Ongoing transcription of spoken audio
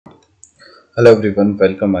Hello everyone,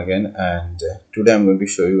 welcome again, and today I'm going to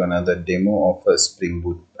show you another demo of a Spring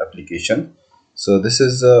Boot application. So this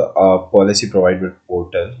is a policy provider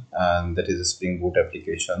portal, and that is a Spring Boot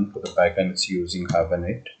application. For the backend it's using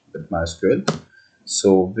Hibernate with MySQL.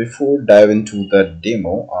 So before dive into the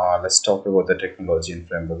demo, let's talk about the technology and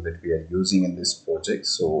framework that we are using in this project.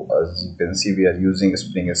 So as you can see, we are using a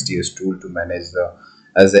Spring STS tool to manage the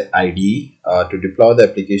as a IDE. To deploy the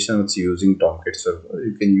application, it's using Tomcat server.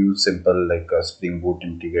 You can use simple like a Spring Boot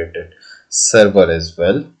integrated server as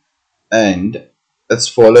well, and it's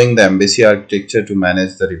following the embassy architecture to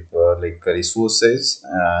manage the resources.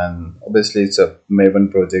 And obviously it's a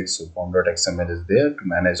Maven project, so form.xml is there to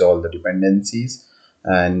manage all the dependencies.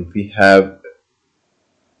 And we have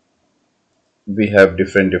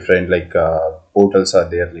different portals are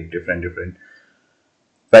there, like different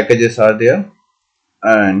packages are there.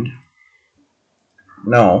 And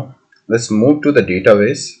now let's move to the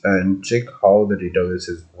database and check how the database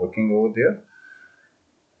is working over there.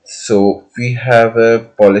 So we have a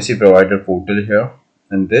policy provider portal here.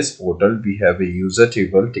 In this portal, we have a user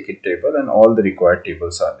table, ticket table, and all the required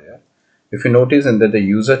tables are there. If you notice in the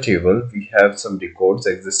user table, we have some records,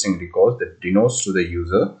 existing records that denotes to the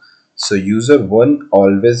user. So user one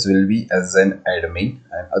always will be as an admin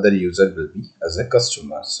and other user will be as a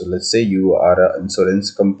customer. So let's say you are an insurance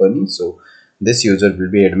company. So this user will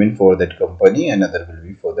be admin for that company and other will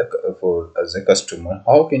be for the for as a customer.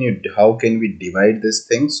 How can we divide this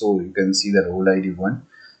thing? So you can see the role ID 1.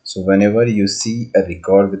 So whenever you see a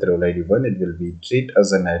record with role ID 1, it will be treat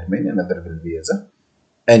as an admin and other will be as a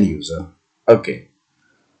end user. Okay,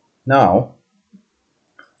 now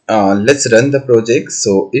let's run the project.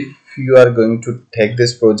 So if you are going to take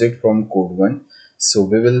this project from code 1, so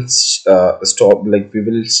we will we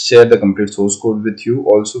will share the complete source code with you.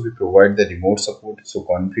 Also we provide the remote support, so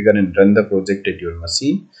configure and run the project at your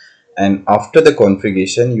machine, and after the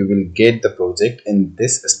configuration you will get the project in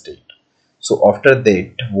this state. So after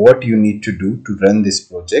that, what you need to do to run this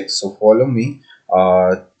project, so follow me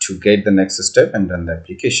to get the next step and run the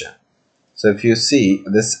application. So if you see,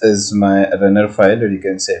 this is my runner file, or you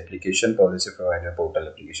can say application policy provider portal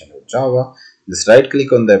application.java. Just right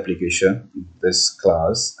click on the application, this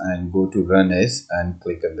class, and go to run as and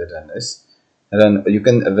click on the run as. You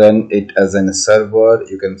can run it as a server,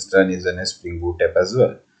 you can run it as a Spring Boot app as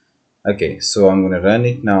well. Okay, so I'm going to run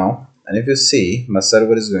it now, and if you see, my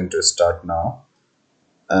server is going to start now.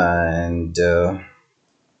 And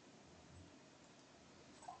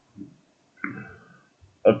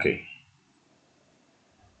okay,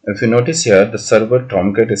 if you notice here, the server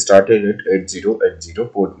Tomcat started at 8080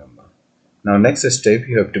 port number. Now next step,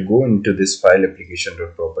 you have to go into this file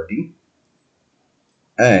application.property,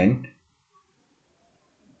 and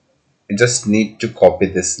you just need to copy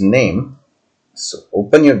this name. So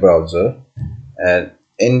open your browser and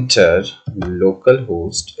enter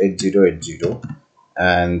localhost 8080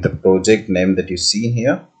 and the project name that you see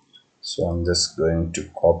here. So I'm just going to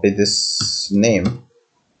copy this name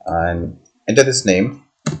and enter this name.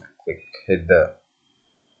 Hit the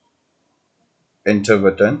enter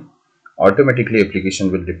button. Automatically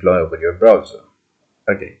application will deploy over your browser.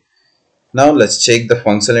 Okay, now let's check the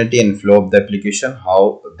functionality and flow of the application,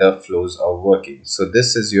 how the flows are working. So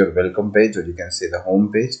this is your welcome page, or you can say the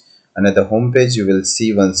home page, and at the home page you will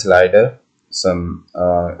see one slider, some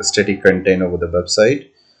static content over the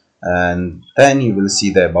website, and then you will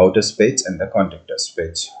see the about us page and the contact us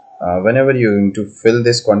page. Whenever you're going to fill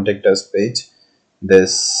this contact us page,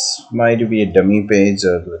 this might be a dummy page,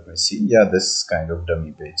 or let me see, yeah, this kind of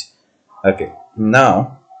dummy page. Okay,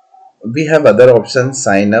 now we have other options,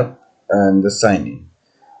 sign up and the sign in.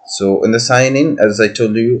 So in the sign in, as I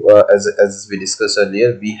told you, as we discussed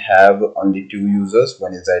earlier, we have only two users,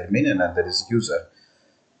 one is admin and another is user.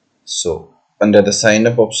 So under the sign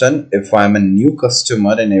up option, if I'm a new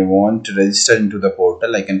customer and I want to register into the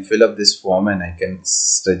portal, I can fill up this form and I can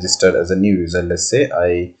register as a new user. Let's say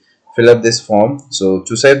I fill up this form. So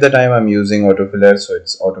to save the time, I'm using autofiller, so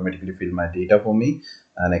it's automatically fill my data for me,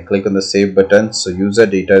 and I click on the save button. So user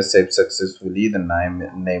data is saved successfully. The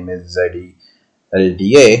name is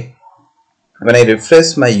ZELDA. When I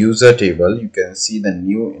refresh my user table, you can see the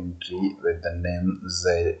new entry with the name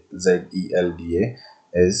ZELDA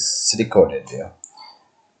is recorded there.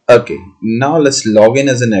 Okay, now let's log in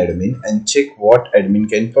as an admin and check what admin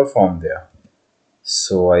can perform there.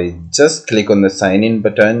 So I just click on the sign in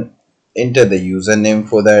button, enter the username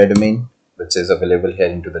for the admin, which is available here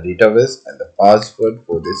into the database, and the password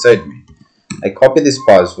for this admin. I copy this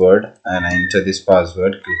password and I enter this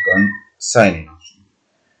password, click on sign in.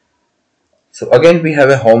 So again, we have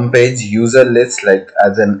a home page user list. Like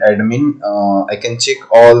as an admin, I can check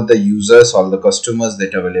all the users, all the customers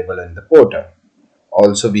that are available in the portal.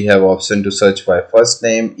 Also, we have option to search by first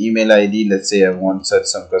name, email ID. Let's say I want to search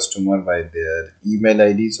some customer by their email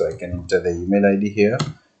ID, so I can enter the email ID here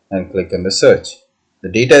and click on the search. The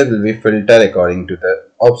data will be filtered according to the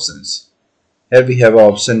options. Here we have an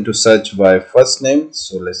option to search by first name.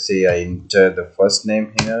 So let's say I enter the first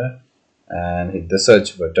name here and hit the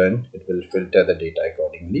search button. It will filter the data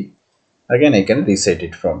accordingly. Again, I can reset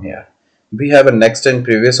it from here. We have a next and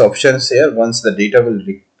previous options here. Once the data will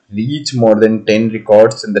reach more than 10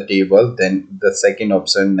 records in the table, then the second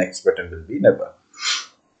option next button will be never.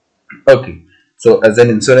 Okay. So as an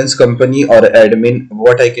insurance company or admin,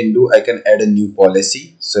 what I can do, I can add a new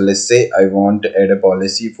policy. So let's say I want to add a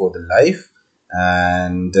policy for the life,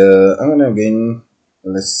 and I'm gonna again,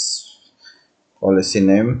 let's policy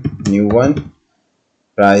name, new one,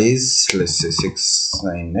 price, let's say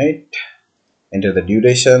 698, enter the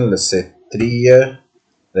duration, let's say 3 year,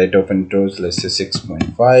 rate of interest, let's say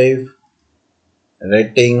 6.5,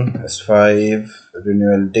 rating as 5,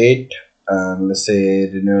 renewal date, and let's say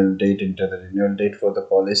renewal date, enter the renewal date for the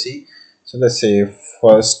policy. So let's say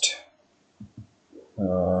first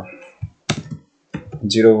uh,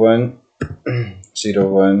 01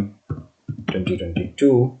 01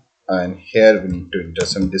 2022, and here we need to enter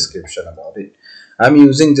some description about it. I'm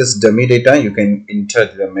using just dummy data. You can enter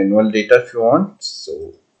the manual data if you want.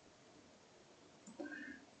 So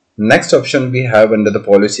next option we have under the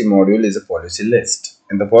policy module is a policy list.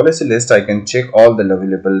 In the policy list, I can check all the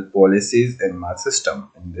available policies in my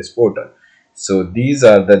system in this portal. So this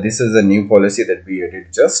is a new policy that we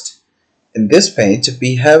added just. In this page,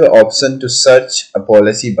 we have an option to search a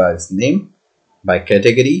policy by its name, by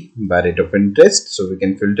category, by rate of interest. So we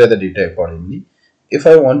can filter the data accordingly. If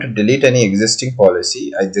I want to delete any existing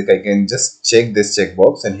policy, I can just check this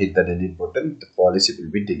checkbox and hit the delete button. The policy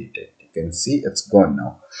will be deleted. You can see it's gone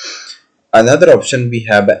now. Another option, we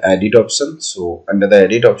have an edit option. So under the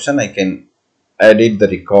edit option, I can edit the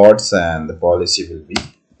records and the policy will be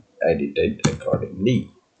edited accordingly.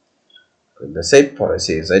 The same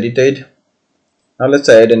policy is edited. Now let's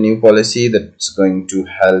add a new policy that's going to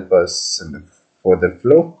help us in the further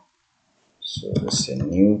flow. So let's say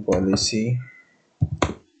new policy.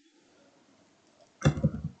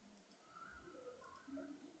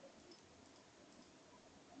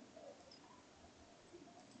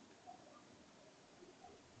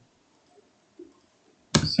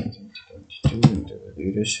 Into the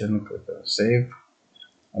duration, click on save.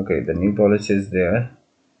 Okay, the new policy is there.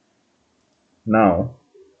 Now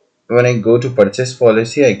when I go to purchase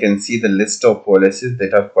policy, I can see the list of policies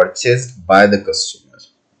that are purchased by the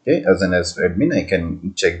customers. Okay, as an admin, I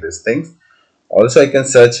can check these things. Also, I can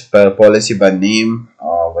search per policy by name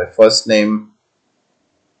or by first name.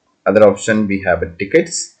 Other option, we have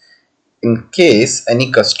tickets. In case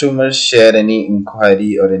any customers share any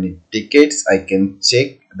inquiry or any tickets, I can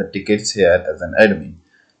check the tickets here as an admin.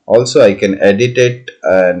 Also, I can edit it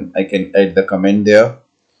and I can add the comment there.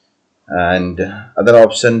 And other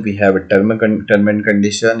option, we have a term and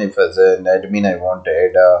condition. If as an admin I want to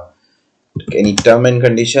add any term and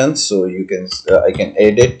conditions, so you can I can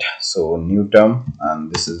edit. So new term,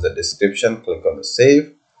 and this is the description. Click on the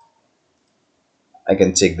save. I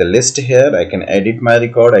can check the list here. I can edit my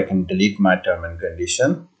record. I can delete my term and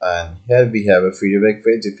condition. And here we have a feedback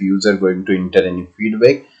page. If user going to enter any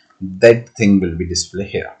feedback, that thing will be displayed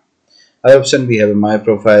here. Other option, we have a my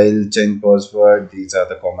profile, change password. These are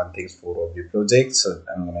the common things for all the projects. So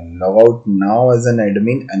I'm going to log out now as an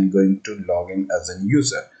admin and going to log in as a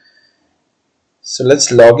user. So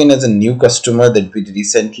let's log in as a new customer that we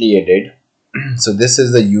recently added. So this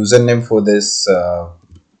is the username for this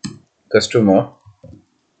customer,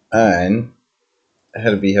 and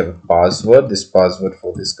here we have a password. This password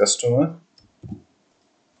for this customer,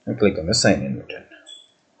 and click on the sign in button.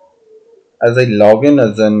 As I log in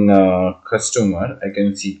as an customer, I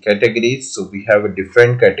can see categories. So we have a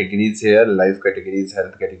different categories here: life categories,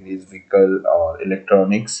 health categories, vehicle, or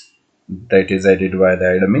electronics. That is added by the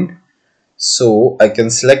admin. So I can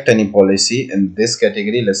select any policy in this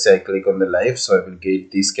category. Let's say I click on the life, so I will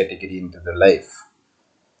get this category into the life.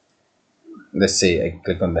 Let's say I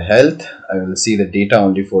click on the health, I will see the data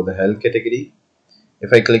only for the health category.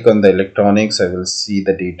 If I click on the electronics, I will see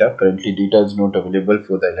the data. Currently data is not available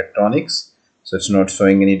for the electronics, so it's not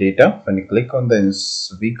showing any data. When I click on the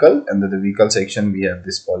vehicle, under the vehicle section we have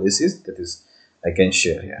these policies, that is I can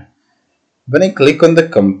share here. When I click on the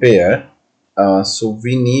compare, so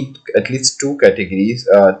we need at least two categories,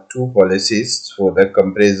 two policies for the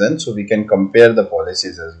comparison, so we can compare the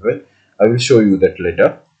policies as well. I will show you that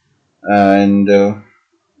later. And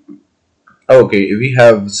okay, we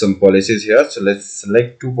have some policies here, so let's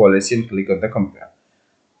select two policy and click on the compare.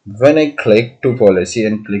 When I click to policy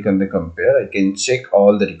and click on the compare, I can check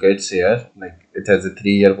all the records here. Like it has a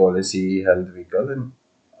 3-year policy, health, vehicle, and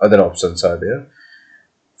other options are there.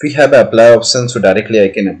 We have apply option, so directly I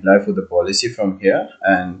can apply for the policy from here,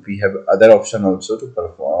 and we have other option also to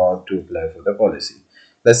perform to apply for the policy.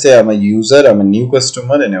 Let's say I'm a user, I'm a new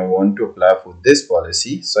customer, and I want to apply for this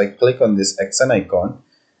policy. So I click on this action icon,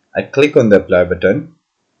 I click on the apply button.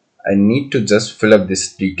 I need to just fill up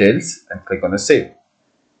these details and click on the save.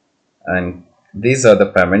 And these are the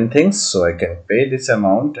payment things, so I can pay this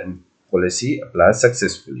amount and policy applies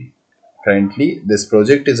successfully. Currently this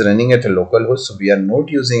project is running at a local host, so we are not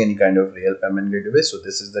using any kind of real payment gateway, so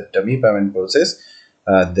this is the dummy payment process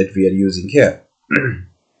that we are using here.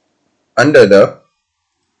 Under the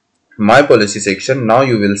my policy section, now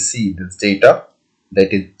you will see this data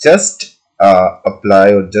that is just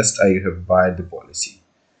apply or just I have buy the policy.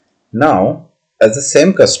 Now, as the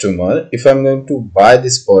same customer, if I'm going to buy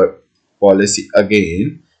this policy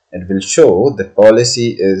again, it will show the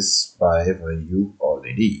policy is by you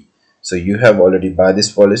already. So you have already buy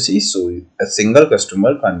this policy. So a single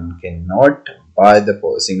customer cannot buy the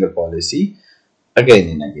single policy again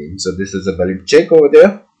and again. So this is a valid check over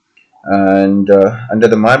there. And under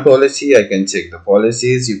the my policy, I can check the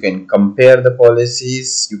policies. You can compare the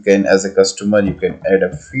policies. You can, as a customer, you can add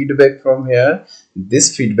a feedback from here.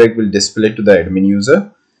 This feedback will display to the admin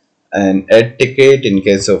user. And add ticket in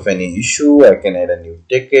case of any issue. I can add a new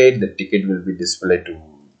ticket. The ticket will be displayed to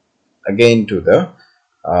again to the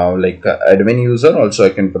admin user. Also, I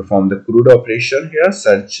can perform the CRUD operation here.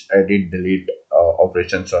 Search, edit, delete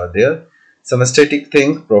operations are there. Some static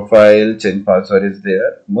things, profile, change password is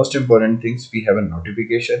there. Most important things, we have a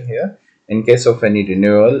notification here. In case of any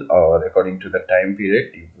renewal or according to the time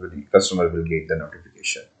period, the customer will get the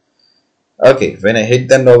notification. Okay, when I hit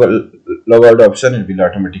the logout option, it will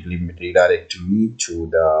automatically redirect me to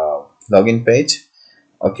the login page.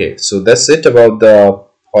 Okay, so that's it about the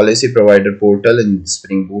policy provider portal in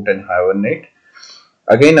Spring Boot and Hibernate.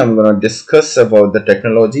 Again, I'm going to discuss about the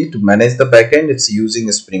technology to manage the backend. It's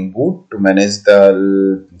using Spring Boot. To manage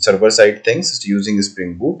the server side things, it's using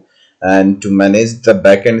Spring Boot. And to manage the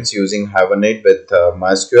backend, it's using Hibernate with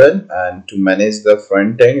MySQL. And to manage the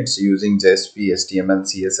front end, it's using JSP, HTML,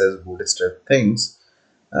 CSS, Bootstrap things.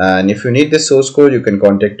 And if you need the source code, you can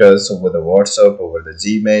contact us over the WhatsApp, over the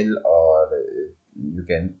Gmail, or you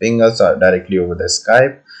can ping us directly over the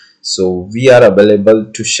Skype. So we are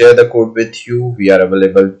available to share the code with you. We are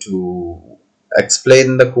available to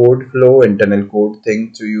explain the code flow, internal code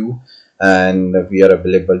thing to you, and we are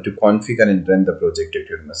available to configure and run the project at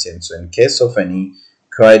your machine. So in case of any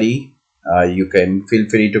query, you can feel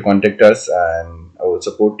free to contact us, and our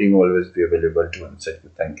support team will always be available to answer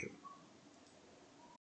you. Thank you.